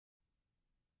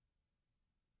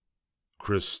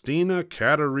Christina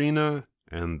Katerina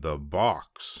and the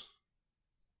Box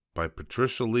by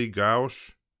Patricia Lee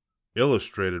Gausch,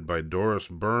 illustrated by Doris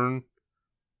Byrne,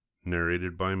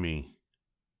 narrated by me.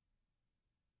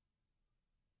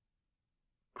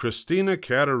 Christina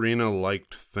Katerina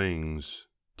liked things,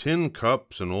 tin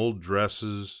cups and old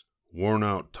dresses,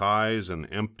 worn-out ties and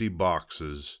empty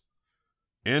boxes.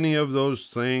 Any of those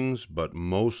things, but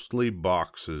mostly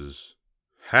boxes.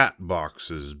 Hat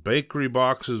boxes, bakery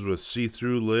boxes with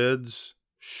see-through lids,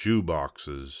 shoe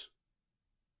boxes.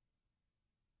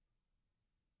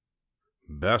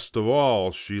 Best of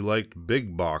all, she liked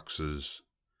big boxes.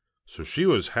 So she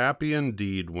was happy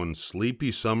indeed one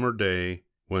sleepy summer day,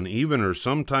 when even her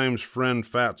sometimes friend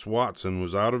Fats Watson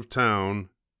was out of town,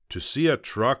 to see a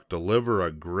truck deliver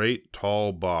a great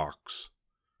tall box.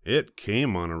 It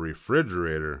came on a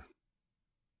refrigerator.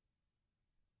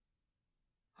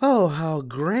 "Oh, how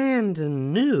grand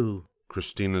and new,"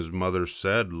 Christina's mother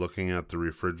said, looking at the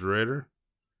refrigerator.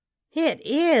 "It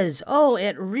is. Oh,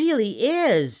 it really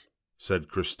is," said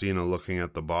Christina, looking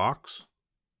at the box.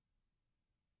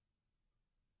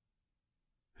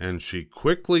 And she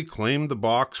quickly claimed the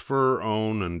box for her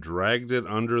own and dragged it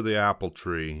under the apple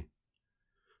tree.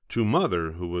 To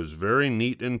Mother, who was very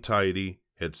neat and tidy,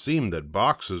 it seemed that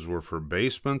boxes were for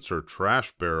basements or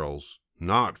trash barrels,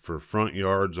 not for front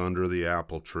yards under the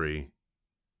apple tree.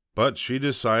 But she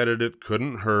decided it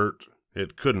couldn't hurt,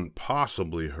 it couldn't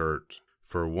possibly hurt,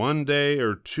 for one day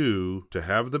or two to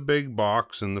have the big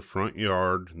box in the front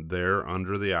yard there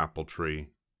under the apple tree.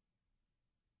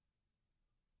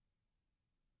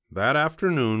 That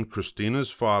afternoon,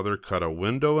 Christina's father cut a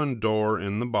window and door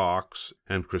in the box,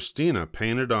 and Christina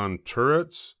painted on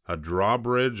turrets, a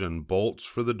drawbridge, and bolts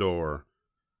for the door.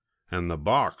 And the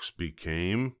box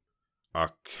became a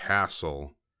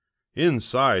castle.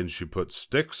 Inside, she put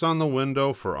sticks on the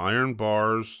window for iron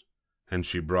bars, and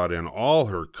she brought in all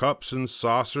her cups and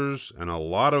saucers and a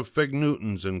lot of fig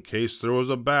Newtons in case there was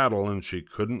a battle and she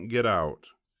couldn't get out.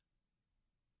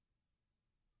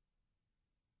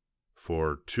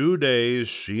 For 2 days,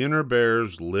 she and her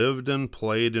bears lived and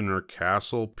played in her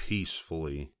castle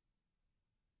peacefully.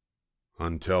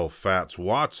 Until Fats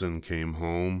Watson came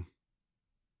home.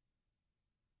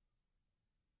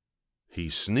 He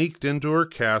sneaked into her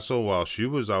castle while she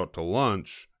was out to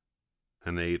lunch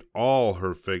and ate all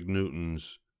her fig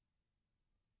Newtons.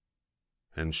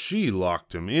 And she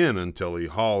locked him in until he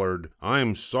hollered,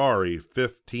 "I'm sorry,"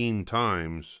 15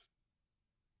 times.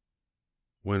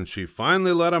 When she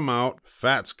finally let him out,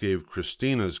 Fats gave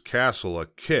Christina's castle a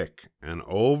kick, and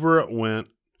over it went,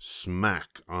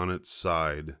 smack on its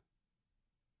side.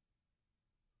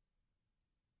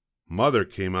 Mother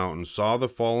came out and saw the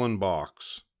fallen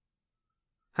box.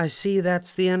 "I see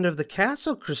that's the end of the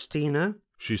castle, Christina,"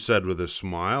 she said with a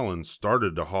smile, and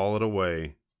started to haul it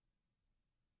away.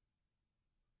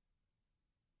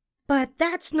 "But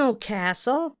that's no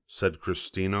castle," said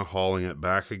Christina, hauling it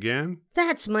back again.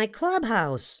 "That's my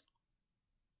clubhouse."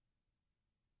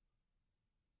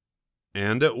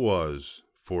 And it was,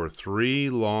 for 3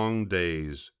 long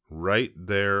days, right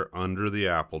there under the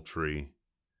apple tree.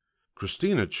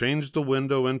 Christina changed the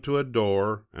window into a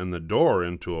door, and the door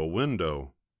into a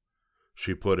window.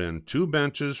 She put in 2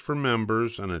 benches for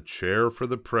members and a chair for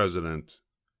the president,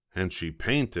 and she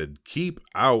painted "Keep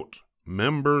Out,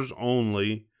 Members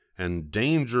Only," and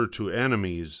 "Danger to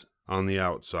Enemies" on the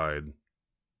outside.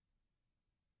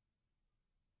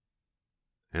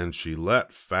 And she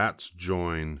let Fats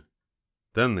join.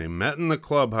 Then they met in the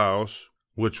clubhouse,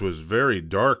 which was very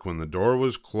dark when the door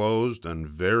was closed and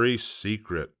very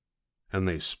secret, and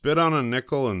they spit on a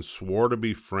nickel and swore to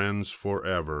be friends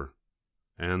forever.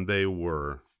 And they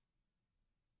were.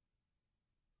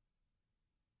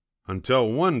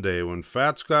 Until one day when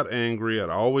Fats got angry at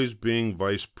always being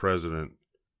vice president.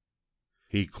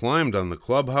 He climbed on the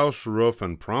clubhouse roof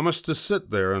and promised to sit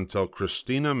there until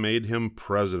Christina made him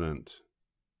president.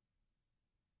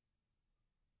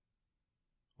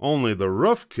 Only the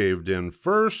roof caved in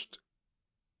first,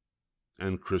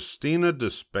 and Christina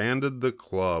disbanded the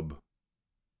club.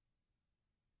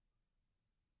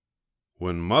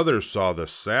 When Mother saw the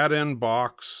sat-in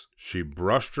box, she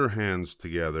brushed her hands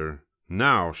together.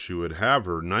 Now she would have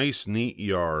her nice, neat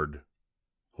yard.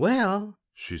 "Well,"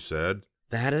 she said,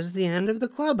 "that is the end of the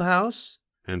clubhouse."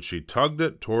 And she tugged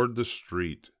it toward the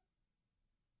street.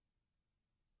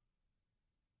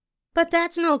 "But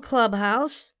that's no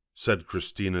clubhouse," said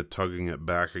Christina, tugging it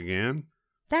back again.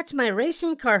 "That's my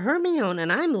racing car Hermione,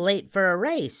 and I'm late for a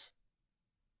race."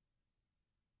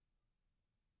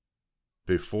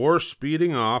 Before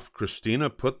speeding off, Christina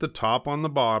put the top on the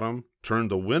bottom,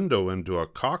 turned the window into a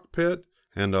cockpit,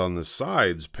 and on the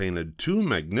sides painted two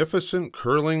magnificent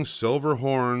curling silver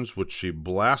horns which she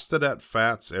blasted at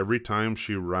Fats every time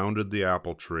she rounded the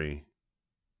apple tree.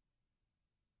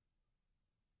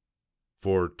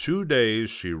 For 2 days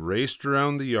she raced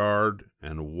around the yard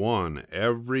and won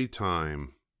every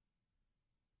time.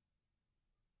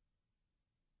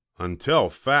 Until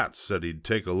Fats said he'd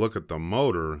take a look at the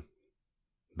motor,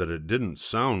 that it didn't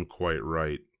sound quite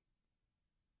right.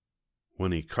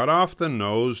 When he cut off the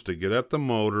nose to get at the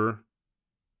motor,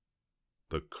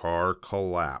 the car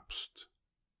collapsed.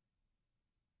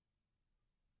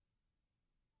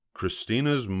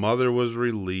 Christina's mother was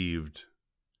relieved.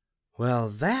 "Well,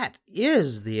 that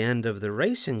is the end of the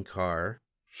racing car,"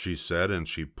 she said, and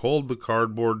she pulled the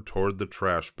cardboard toward the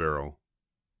trash barrel.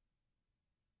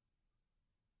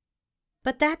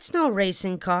 But that's no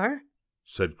racing car,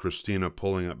 said Christina,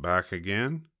 pulling it back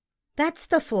again. That's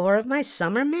the floor of my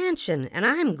summer mansion, and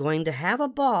I'm going to have a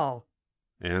ball.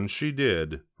 And she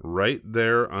did, right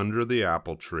there under the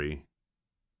apple tree.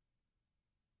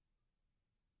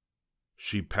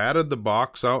 She patted the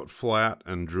box out flat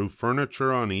and drew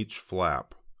furniture on each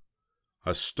flap.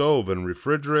 A stove and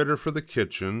refrigerator for the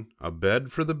kitchen, a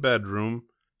bed for the bedroom,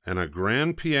 and a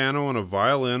grand piano and a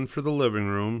violin for the living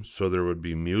room, so there would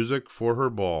be music for her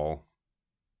ball.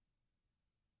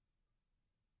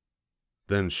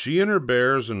 Then she and her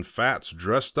bears and Fats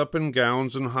dressed up in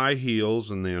gowns and high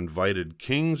heels, and they invited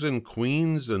kings and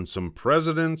queens and some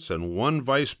presidents and one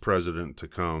vice president to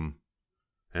come.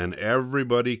 And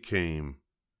everybody came.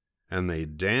 And they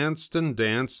danced and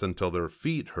danced until their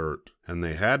feet hurt, and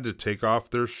they had to take off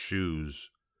their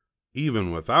shoes.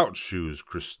 Even without shoes,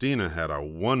 Christina had a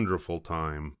wonderful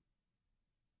time.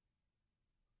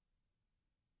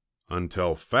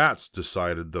 Until Fats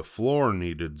decided the floor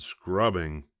needed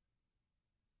scrubbing.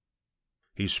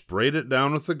 He sprayed it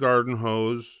down with the garden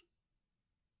hose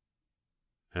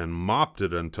and mopped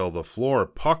it until the floor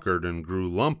puckered and grew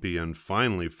lumpy and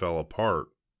finally fell apart.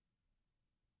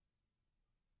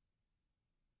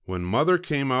 When Mother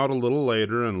came out a little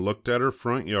later and looked at her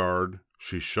front yard,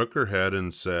 she shook her head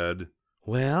and said,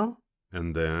 "Well?"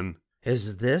 And then,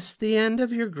 "Is this the end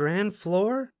of your grand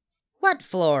floor?" What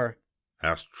floor?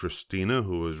 asked Christina,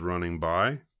 who was running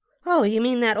by. Oh, you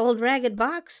mean that old ragged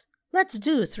box? Let's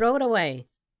throw it away.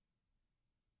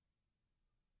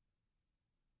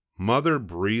 Mother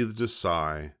breathed a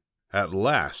sigh. At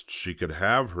last she could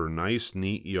have her nice,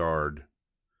 neat yard.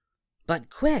 But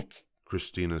quick,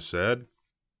 Christina said.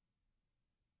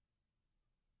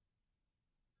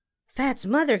 Fat's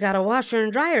mother got a washer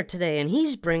and dryer today, and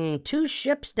he's bringing 2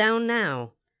 ships down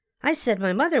now. I said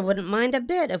my mother wouldn't mind a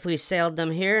bit if we sailed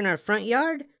them here in our front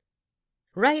yard,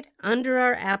 right under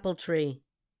our apple tree.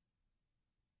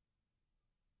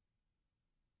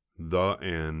 The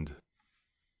end.